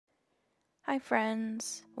Hi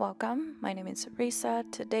friends, welcome. My name is Risa.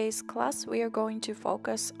 Today's class we are going to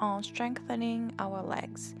focus on strengthening our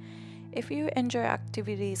legs. If you enjoy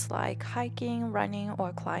activities like hiking, running,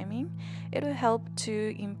 or climbing, it will help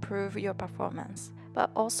to improve your performance,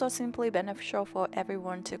 but also simply beneficial for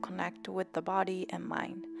everyone to connect with the body and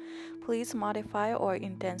mind. Please modify or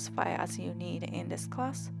intensify as you need in this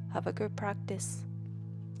class. Have a good practice.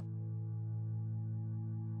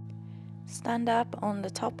 Stand up on the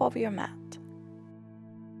top of your mat.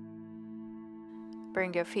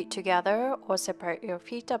 Bring your feet together or separate your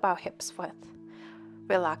feet about hips width.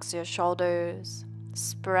 Relax your shoulders.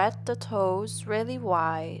 Spread the toes really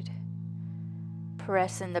wide.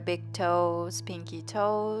 Press in the big toes, pinky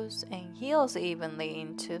toes, and heels evenly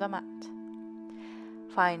into the mat.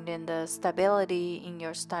 Finding the stability in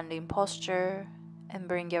your standing posture and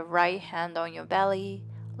bring your right hand on your belly,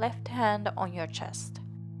 left hand on your chest.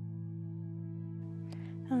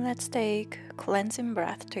 And let's take cleansing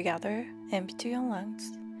breath together. Empty your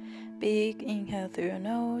lungs. Big inhale through your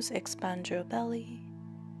nose, expand your belly.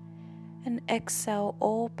 And exhale,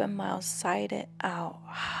 open mouth, side it out.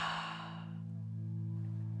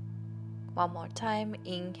 One more time,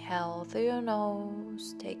 inhale through your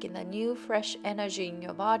nose, taking the new fresh energy in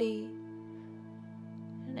your body.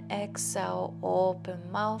 And exhale, open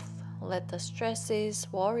mouth, let the stresses,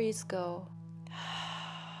 worries go.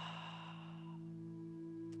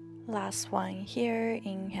 Last one here,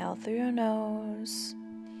 inhale through your nose.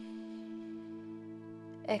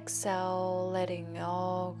 Exhale, letting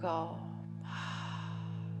all go.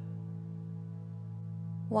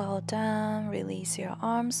 Well done. Release your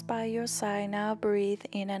arms by your side. Now breathe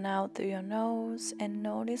in and out through your nose and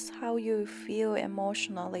notice how you feel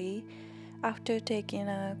emotionally after taking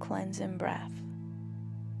a cleansing breath.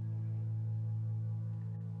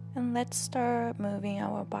 And let's start moving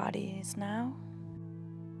our bodies now.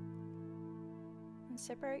 And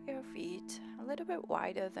separate your feet a little bit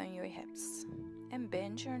wider than your hips. And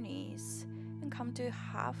bend your knees and come to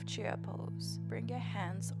half chair pose. Bring your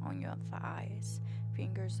hands on your thighs.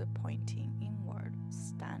 Fingers are pointing inward,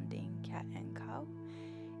 standing cat and cow.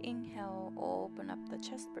 Inhale, open up the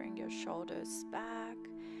chest, bring your shoulders back,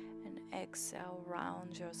 and exhale,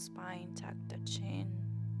 round your spine, tuck the chin.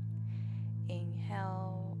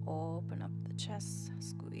 Inhale, open up the chest,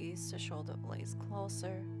 squeeze the shoulder blades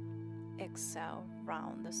closer. Exhale,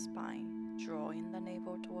 round the spine, drawing the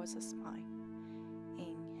navel towards the spine.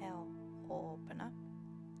 Inhale, open up.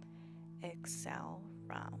 Exhale,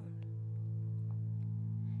 round.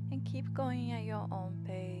 And keep going at your own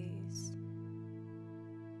pace.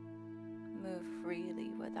 Move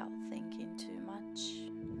freely without thinking too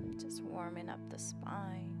much. Just warming up the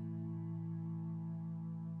spine.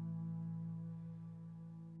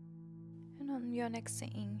 And on your next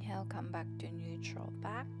inhale, come back to neutral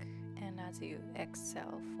back. And as you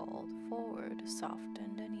exhale, fold forward,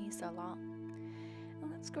 soften the knees a lot.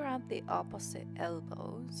 And let's grab the opposite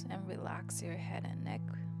elbows and relax your head and neck.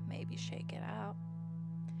 Maybe shake it out.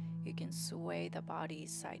 You can sway the body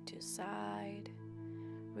side to side,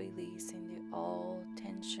 releasing the all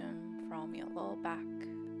tension from your low back.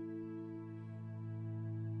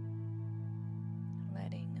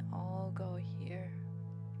 Letting all go here.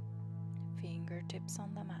 Fingertips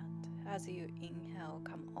on the mat. As you inhale,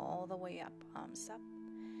 come all the way up, arms up.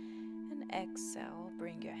 And exhale,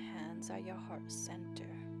 bring your hands at your heart center.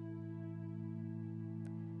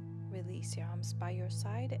 Release your arms by your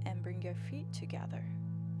side and bring your feet together.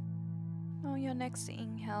 On your next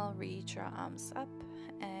inhale, reach your arms up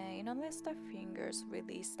and unless the fingers,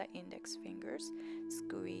 release the index fingers.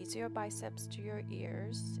 Squeeze your biceps to your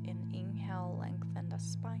ears. And inhale, lengthen the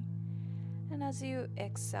spine. And as you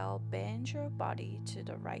exhale, bend your body to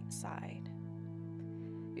the right side.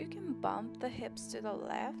 You can bump the hips to the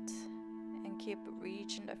left and keep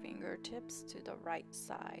reaching the fingertips to the right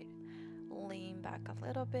side. Lean back a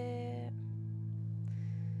little bit.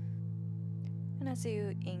 And as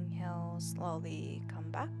you inhale, slowly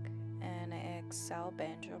come back and exhale,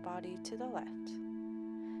 bend your body to the left.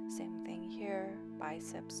 Same thing here,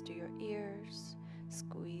 biceps to your ears,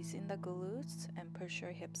 squeezing the glutes and push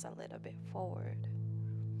your hips a little bit forward.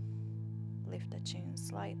 Lift the chin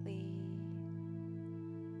slightly.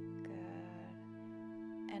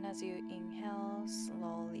 Good. And as you inhale,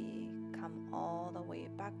 slowly come all the way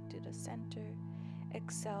back to the center.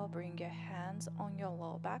 Exhale, bring your hands on your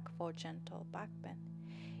low back for gentle back bend.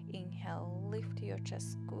 Inhale, lift your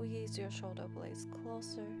chest, squeeze your shoulder blades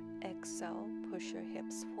closer. Exhale, push your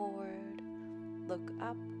hips forward. Look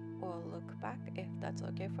up or look back if that's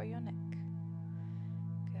okay for your neck.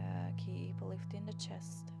 Good. Keep lifting the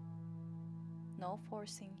chest. No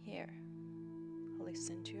forcing here.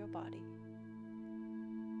 Listen to your body.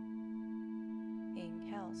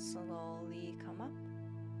 Inhale, slowly come up.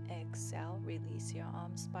 Exhale, release your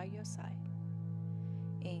arms by your side.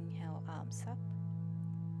 Inhale, arms up.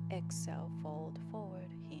 Exhale, fold forward,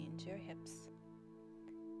 hinge your hips.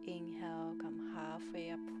 Inhale, come halfway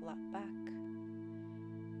up, flat back.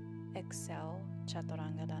 Exhale,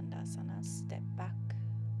 Chaturanga Dandasana, step back.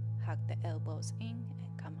 Hug the elbows in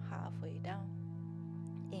and come halfway down.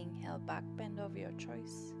 Inhale, back bend of your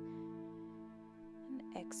choice. And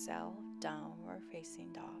exhale, downward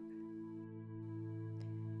facing dog.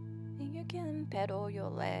 And you can pedal your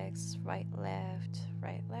legs right, left,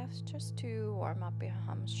 just to warm up your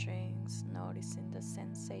hamstrings, noticing the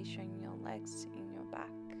sensation in your legs, in your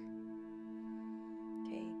back.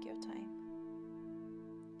 Take your time.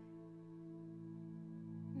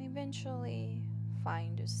 And eventually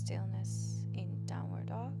find your stillness in downward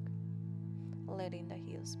dog, letting the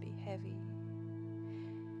heels be heavy.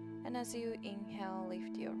 And as you inhale,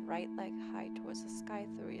 lift your right leg high towards the sky,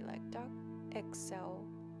 three-legged dog. Exhale,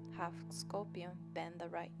 half scorpion, bend the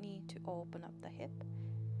right knee to open up the hip.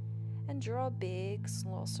 And draw a big,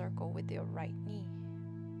 slow circle with your right knee,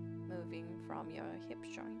 moving from your hip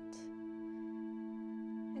joint.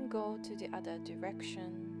 And go to the other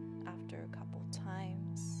direction after a couple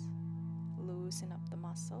times. Loosen up the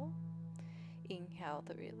muscle. Inhale,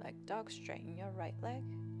 three-legged dog, straighten your right leg.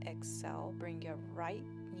 Exhale, bring your right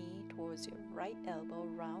knee towards your right elbow,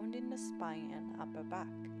 rounding the spine and upper back.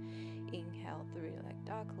 Inhale, three-legged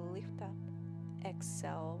dog, lift up.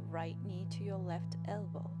 Exhale, right knee to your left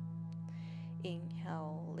elbow.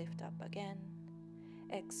 Inhale, lift up again.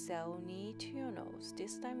 Exhale, knee to your nose.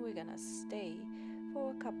 This time we're gonna stay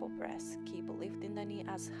for a couple breaths. Keep lifting the knee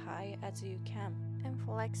as high as you can. And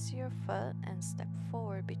flex your foot and step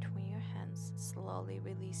forward between your hands. Slowly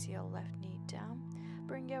release your left knee down.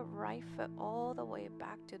 Bring your right foot all the way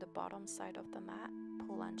back to the bottom side of the mat.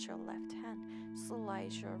 Plunge your left hand.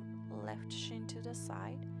 Slide your left shin to the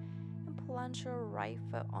side. And plunge your right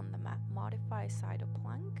foot on the mat. Modify side of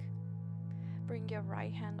plank. Bring your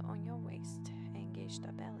right hand on your waist. Engage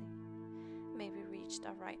the belly. Maybe reach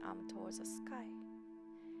the right arm towards the sky.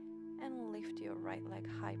 And lift your right leg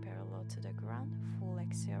high parallel to the ground.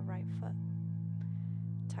 Flex your right foot.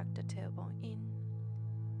 Tuck the tailbone in.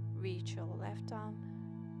 Reach your left arm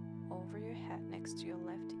over your head next to your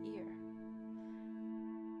left ear.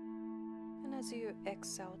 And as you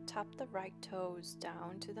exhale, tap the right toes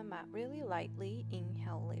down to the mat really lightly.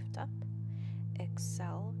 Inhale, lift up.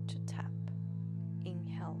 Exhale to tap.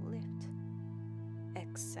 Inhale, lift.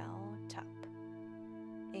 Exhale, tap.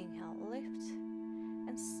 Inhale, lift.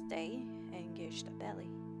 And stay, engage the belly.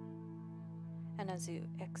 And as you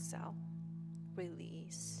exhale,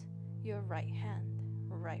 release your right hand,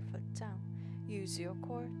 right foot down. Use your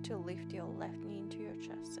core to lift your left knee into your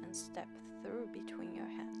chest and step through between your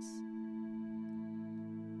hands.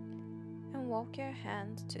 And walk your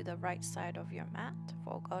hand to the right side of your mat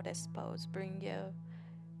for goddess pose. Bring your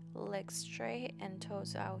legs straight and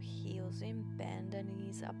toes out, heels in, bend the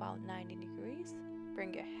knees about 90 degrees.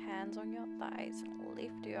 Bring your hands on your thighs,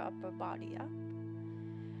 lift your upper body up.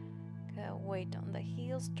 Good. Weight on the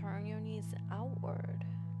heels, turn your knees outward.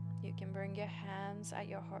 You can bring your hands at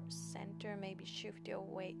your heart center, maybe shift your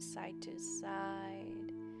weight side to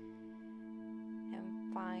side.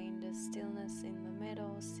 And find the stillness in the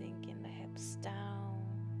middle, sinking the hips down.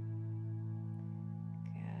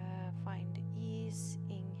 Good. Find ease,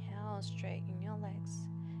 inhale, straighten your legs.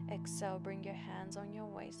 Exhale, bring your hands on your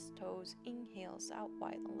waist, toes in, heels out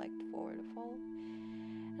wide, leg forward fold.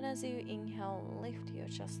 And as you inhale, lift your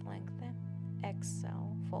chest lengthen.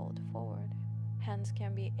 Exhale, fold forward. Hands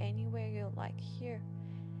can be anywhere you like here.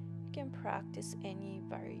 You can practice any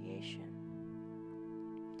variation.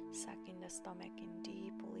 Sucking the stomach in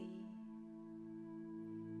deeply.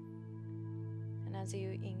 And as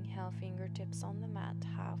you inhale, fingertips on the mat,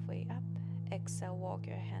 halfway up. Exhale, walk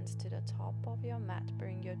your hands to the top of your mat.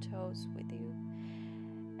 Bring your toes with you.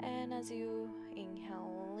 And as you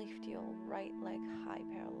inhale, lift your right leg high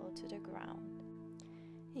parallel to the ground.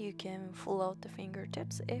 You can float the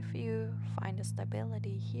fingertips if you find a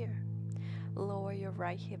stability here. Lower your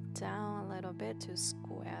right hip down a little bit to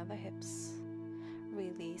square the hips.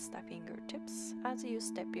 Release the fingertips as you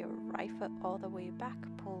step your right foot all the way back.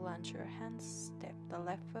 Plunge your hands, step the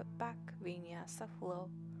left foot back. Vinyasa flow.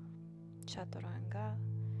 Chaturanga.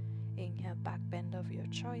 Inhale, back bend of your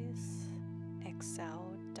choice.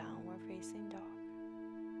 Exhale, downward facing dog.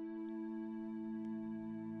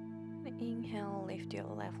 Inhale, lift your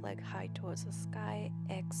left leg high towards the sky.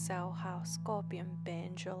 Exhale, half scorpion,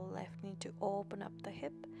 bend your left knee to open up the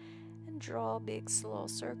hip. And draw a big slow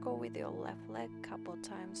circle with your left leg, couple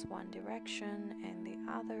times one direction and the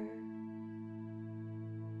other.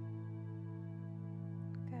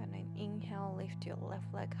 Inhale, lift your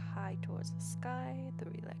left leg high towards the sky,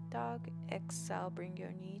 three-leg dog. Exhale, bring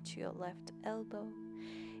your knee to your left elbow.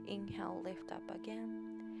 Inhale, lift up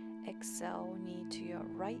again. Exhale, knee to your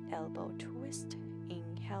right elbow, twist.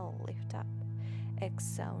 Inhale, lift up.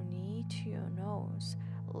 Exhale, knee to your nose,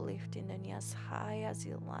 lifting the knee as high as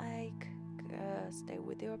you like. Good. Stay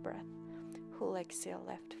with your breath. Flex your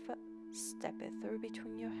left foot, step it through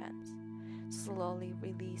between your hands. Slowly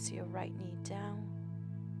release your right knee down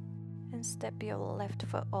and step your left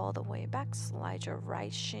foot all the way back. Slide your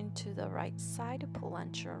right shin to the right side,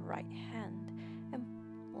 plant your right hand and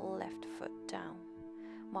left foot down.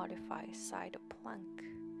 Modify side plank.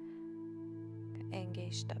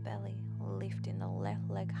 Engage the belly, lifting the left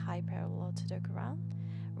leg high parallel to the ground.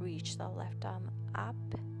 Reach the left arm up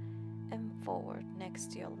and forward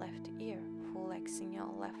next to your left ear, flexing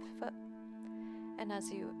your left foot. And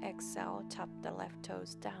as you exhale, tap the left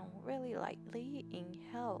toes down really lightly.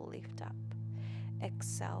 Inhale, lift up.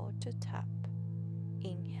 Exhale to tap.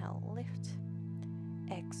 Inhale, lift.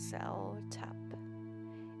 Exhale, tap.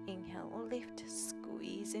 Inhale, lift.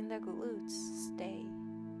 Squeeze in the glutes. Stay.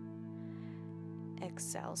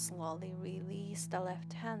 Exhale, slowly release the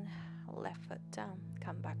left hand, left foot down.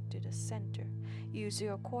 Come back to the center. Use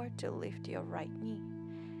your core to lift your right knee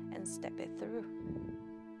and step it through.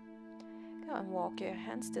 Go and walk your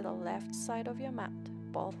hands to the left side of your mat.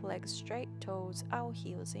 Both legs straight, toes out,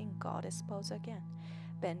 heels in. Goddess pose again.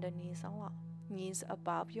 Bend the knees a lot. Knees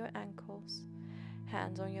above your ankles.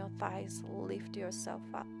 Hands on your thighs. Lift yourself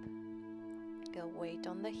up. Go weight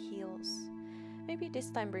on the heels. Maybe this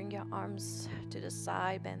time bring your arms to the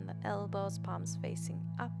side, bend the elbows, palms facing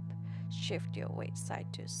up. Shift your weight side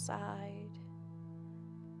to side.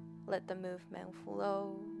 Let the movement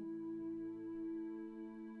flow.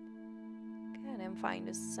 Good, and find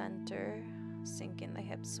the center. Sink in the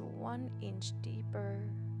hips 1 inch deeper.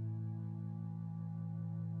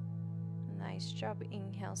 Nice job.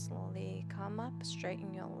 Inhale, slowly come up.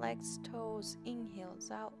 Straighten your legs, toes in, heels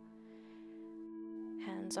out.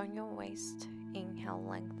 Hands on your waist. Inhale,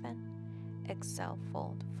 lengthen. Exhale,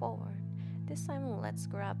 fold forward. This time, let's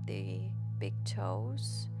grab the big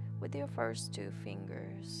toes with your first 2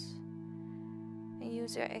 fingers. And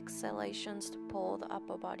use your exhalations to pull the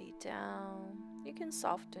upper body down. You can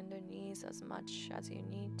soften the knees as much as you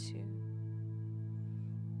need to.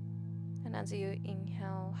 And as you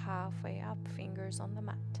inhale, halfway up, fingers on the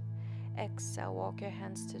mat. Exhale, walk your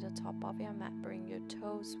hands to the top of your mat. Bring your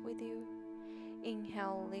toes with you.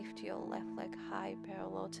 Inhale, lift your left leg high,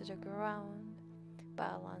 parallel to the ground.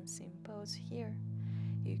 Balancing pose here.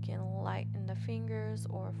 You can lighten the fingers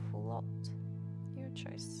or float. Your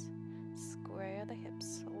choice. Square the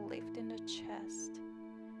hips, lifting the chest.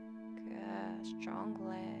 Good, strong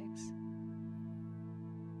legs.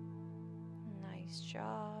 Nice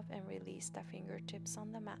job. And release the fingertips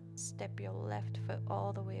on the mat. Step your left foot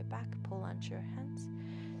all the way back. Plant your hands.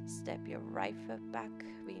 Step your right foot back.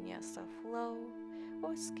 Vinyasa flow.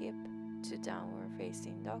 Or skip to downward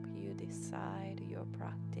facing dog. You decide your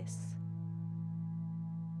practice.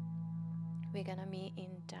 We're gonna meet in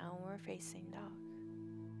downward facing dog.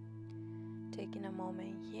 Taking a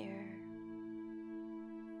moment here.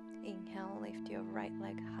 Inhale, lift your right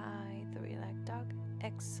leg high, 3-leg dog.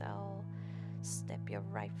 Exhale, step your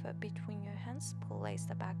right foot between your hands. Place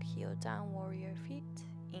the back heel down, warrior feet.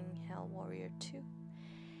 Inhale, warrior 2.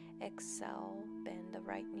 Exhale, bend the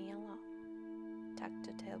right knee a lot. Tuck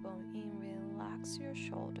the tailbone in, relax your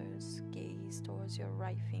shoulders. Gaze towards your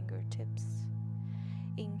right fingertips.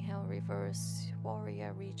 Inhale, reverse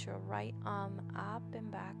warrior. Reach your right arm up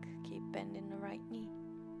and back. Keep bending the right knee.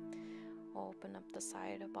 Open up the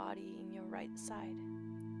side of the body in your right side.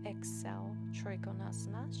 Exhale,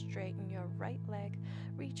 Trikonasana. Straighten your right leg.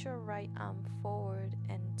 Reach your right arm forward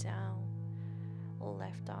and down.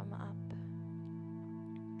 Left arm up.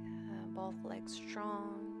 Both legs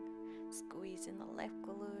strong. Squeeze in the left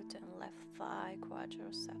glute and left thigh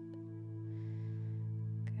quadricep.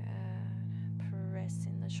 Good.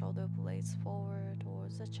 Pressing the shoulder blades forward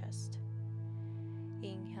towards the chest.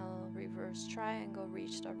 Inhale, reverse triangle.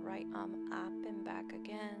 Reach the right arm up and back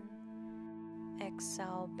again.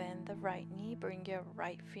 Exhale, bend the right knee. Bring your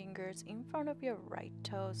right fingers in front of your right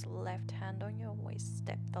toes. Left hand on your waist.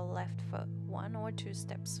 Step the left foot 1 or 2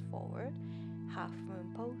 steps forward. Half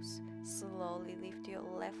moon pose. Slowly lift your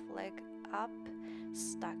left leg up.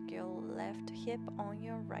 Stack your left hip on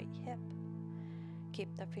your right hip.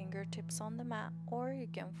 Keep the fingertips on the mat, or you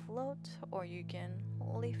can float, or you can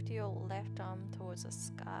lift your left arm towards the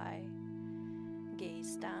sky.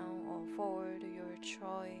 Gaze down or forward, your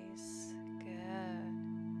choice. Good.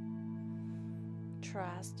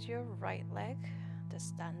 Trust your right leg. the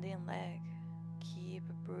standing leg. Keep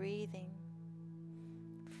breathing.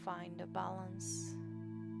 Find the balance.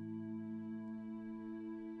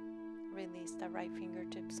 Release the right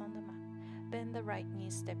fingertips on the mat. Bend the right knee,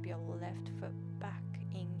 step your left foot back.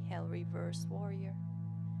 Inhale, reverse warrior.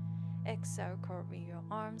 Exhale, curve your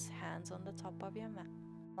arms, hands on the top of your mat.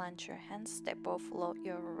 Plant your hands, step or float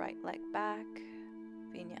your right leg back.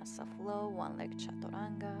 Vinyasa flow, one leg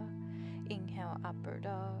chaturanga. Inhale, upper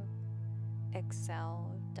dog.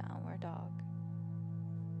 Exhale, downward dog.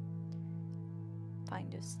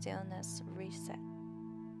 Find your stillness, reset.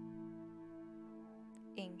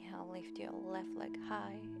 Inhale, lift your left leg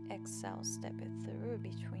high. Exhale, step it through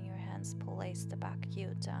between your hands. Place the back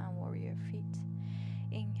heel down, warrior feet.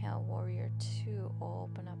 Inhale, warrior two,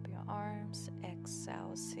 open up your arms.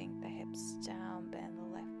 Exhale, sink the hips down, bend the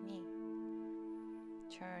left knee.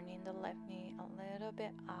 Turning the left knee a little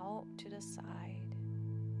bit out to the side.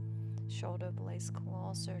 Shoulder blades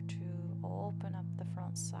closer to open up the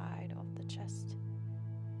front side of the chest.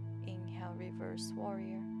 Inhale, reverse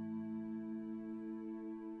warrior.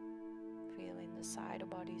 Feeling the side of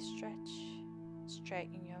body stretch.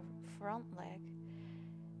 Straighten your front leg.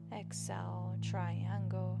 Exhale,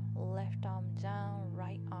 triangle, left arm down,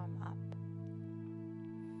 right arm up.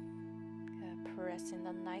 Pressing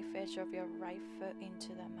the knife edge of your right foot into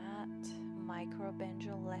the mat. Micro bend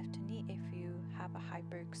your left knee if you have a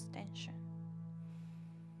hyperextension.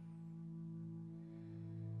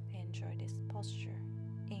 Enjoy this posture.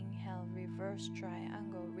 Inhale, reverse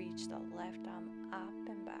triangle, reach the left arm up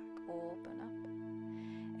and back, open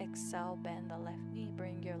up. Exhale, bend the left knee,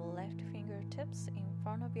 bring your left fingertips in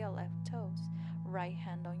front of your left toes. Right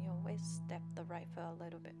hand on your waist, step the right foot a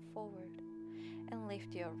little bit forward. And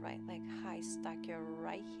lift your right leg high, stack your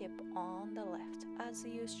right hip on the left as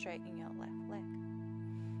you straighten your left leg.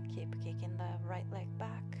 Keep kicking the right leg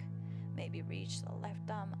back. Maybe reach the left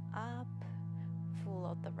arm up. Pull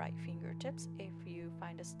out the right fingertips if you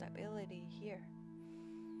find a stability here.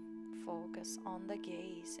 Focus on the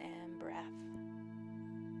gaze and breath.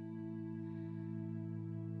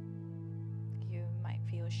 You might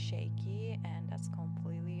feel shaky, and that's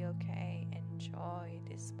completely okay. Enjoy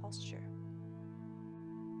this posture.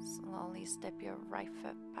 Slowly step your right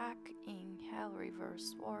foot back. Inhale,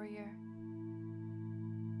 reverse warrior.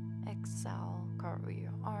 Exhale, curve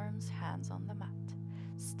your arms, hands on the mat.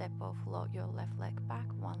 Step or float your left leg back,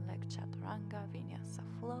 one leg chaturanga, vinyasa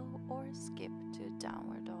flow, or skip to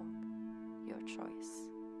downward dog. Your choice.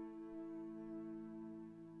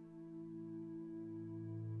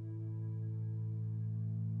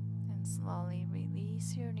 And slowly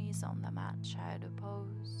release your knees on the mat, shadow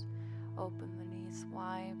pose. Open the knees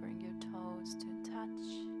wide, bring your toes to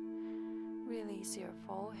touch. Release your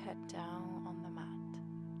forehead down on the mat.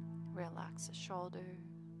 Relax the shoulder.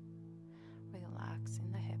 Relax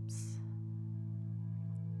in the hips.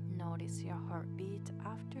 Notice your heartbeat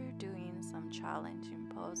after doing some challenging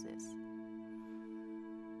poses.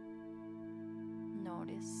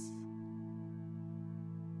 Notice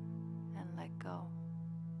and let go.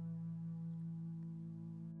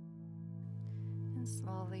 And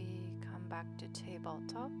slowly come back to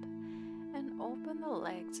tabletop and open the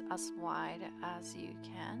legs as wide as you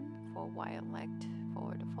can for wide-legged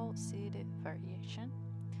forward fold seated variation.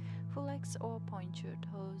 Flex or point your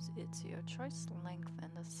toes, it's your choice. Lengthen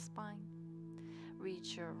the spine.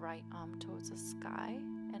 Reach your right arm towards the sky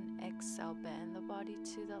and exhale, bend the body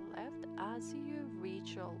to the left as you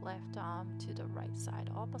reach your left arm to the right side,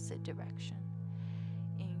 opposite direction.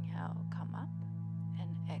 Inhale, come up,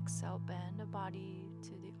 and exhale, bend the body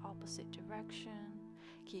to the opposite direction.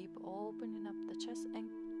 Keep opening up the chest and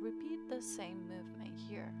repeat the same movement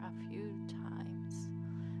here a few times.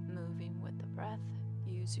 Moving with the breath.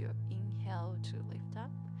 Use your inhale to lift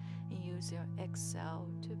up and use your exhale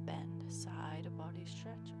to bend. Side body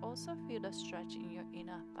stretch. Also feel the stretch in your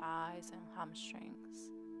inner thighs and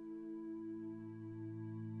hamstrings.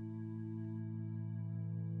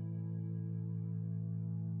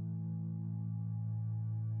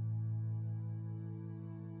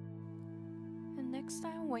 And next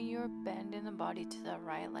time when you're bending the body to the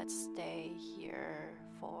right, let's stay here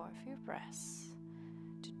for a few breaths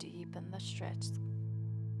to deepen the stretch.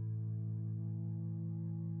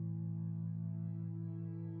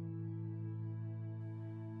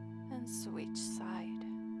 And switch side,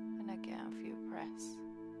 and again a few breaths.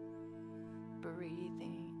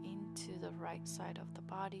 Breathing into the right side of the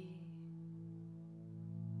body.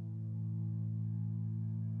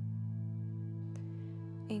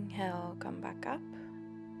 Inhale, come back up.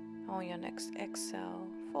 On your next exhale,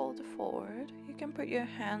 fold forward. You can put your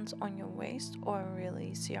hands on your waist or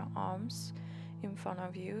release your arms in front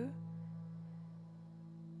of you.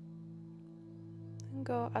 And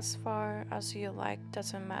go as far as you like,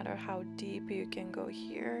 doesn't matter how deep you can go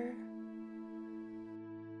here.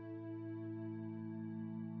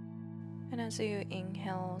 And as you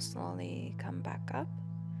inhale, slowly come back up.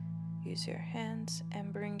 Use your hands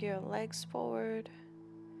and bring your legs forward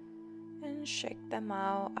and shake them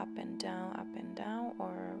out, up and down,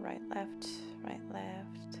 or right,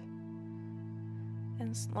 left,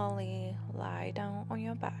 and slowly lie down on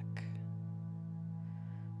your back.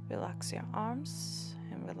 Relax your arms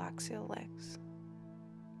and relax your legs.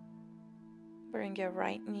 Bring your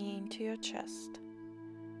right knee into your chest.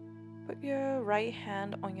 Put your right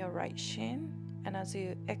hand on your right shin, and as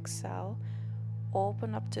you exhale,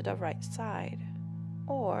 open up to the right side.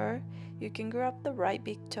 Or you can grab the right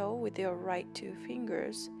big toe with your right 2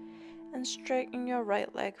 fingers and straighten your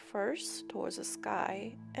right leg first towards the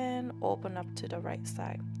sky and open up to the right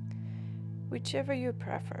side, whichever you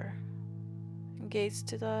prefer. Gaze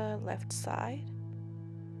to the left side.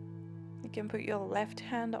 You can put your left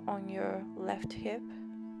hand on your left hip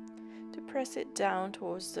to press it down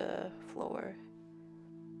towards the floor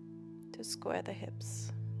to square the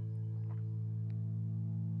hips.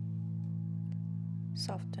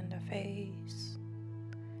 Soften the face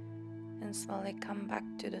and slowly come back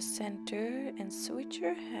to the center and switch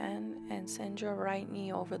your hand and send your right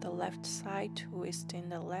knee over the left side, twisting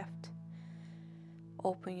the left.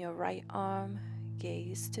 Open your right arm,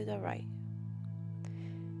 gaze to the right.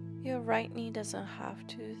 Your right knee doesn't have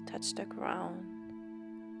to touch the ground.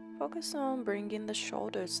 Focus on bringing the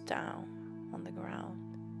shoulders down on the ground.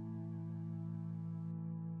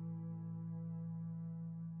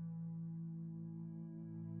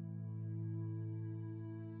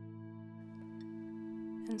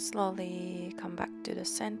 And slowly come back to the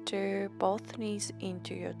center, both knees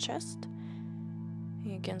into your chest.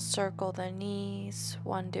 You can circle the knees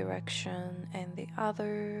one direction and the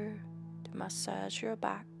other to massage your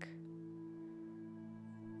back.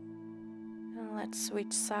 And let's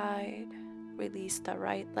switch side. Release the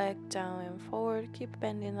right leg down and forward. Keep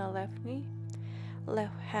bending the left knee.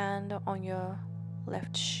 Left hand on your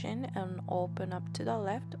left shin and open up to the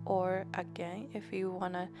left. Or again, if you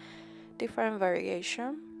want a different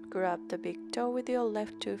variation, grab the big toe with your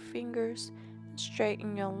left 2 fingers.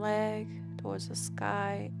 Straighten your leg towards the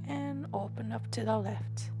sky and open up to the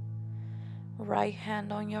left. Right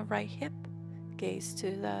hand on your right hip. Gaze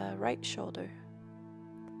to the right shoulder.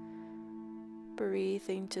 Breathe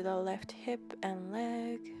into the left hip and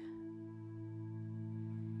leg.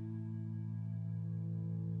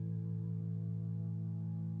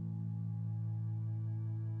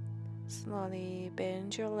 Slowly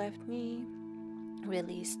bend your left knee.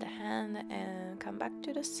 Release the hand and come back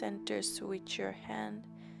to the center. Switch your hand.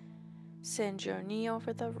 Send your knee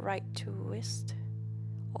over the right twist.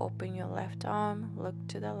 Open your left arm. Look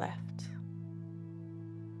to the left.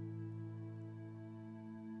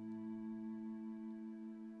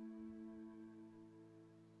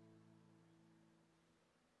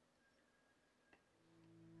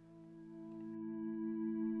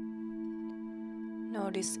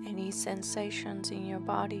 Notice any sensations in your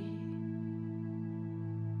body.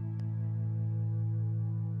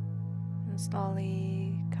 And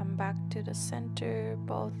slowly come back to the center,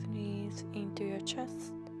 both knees into your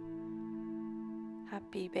chest.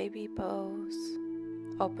 Happy baby pose.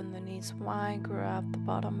 Open the knees wide, grab the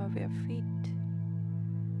bottom of your feet.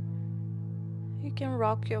 You can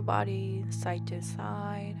rock your body side to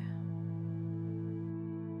side.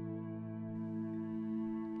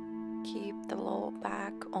 Keep the low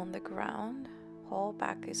back on the ground. Whole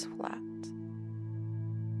back is flat.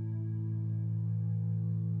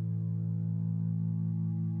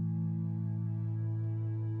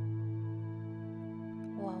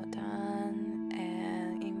 Well done,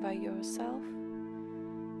 and invite yourself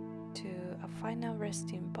to a final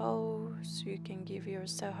resting pose. You can give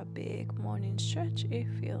yourself a big morning stretch if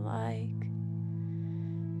you like.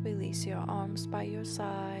 Release your arms by your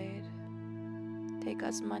side. Take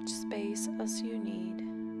as much space as you need.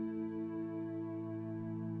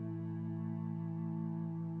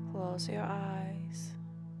 Close your eyes.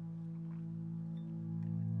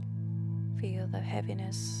 Feel the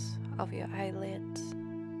heaviness of your eyelids.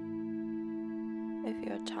 If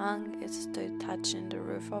your tongue is still touching the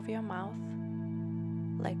roof of your mouth,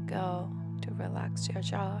 let go to relax your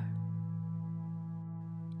jaw.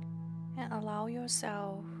 And allow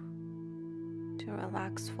yourself to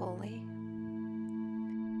relax fully.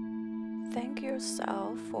 Thank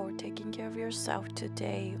yourself for taking care of yourself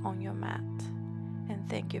today on your mat. And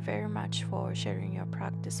thank you very much for sharing your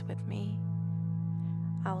practice with me.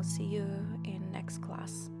 I'll see you in next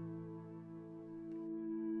class.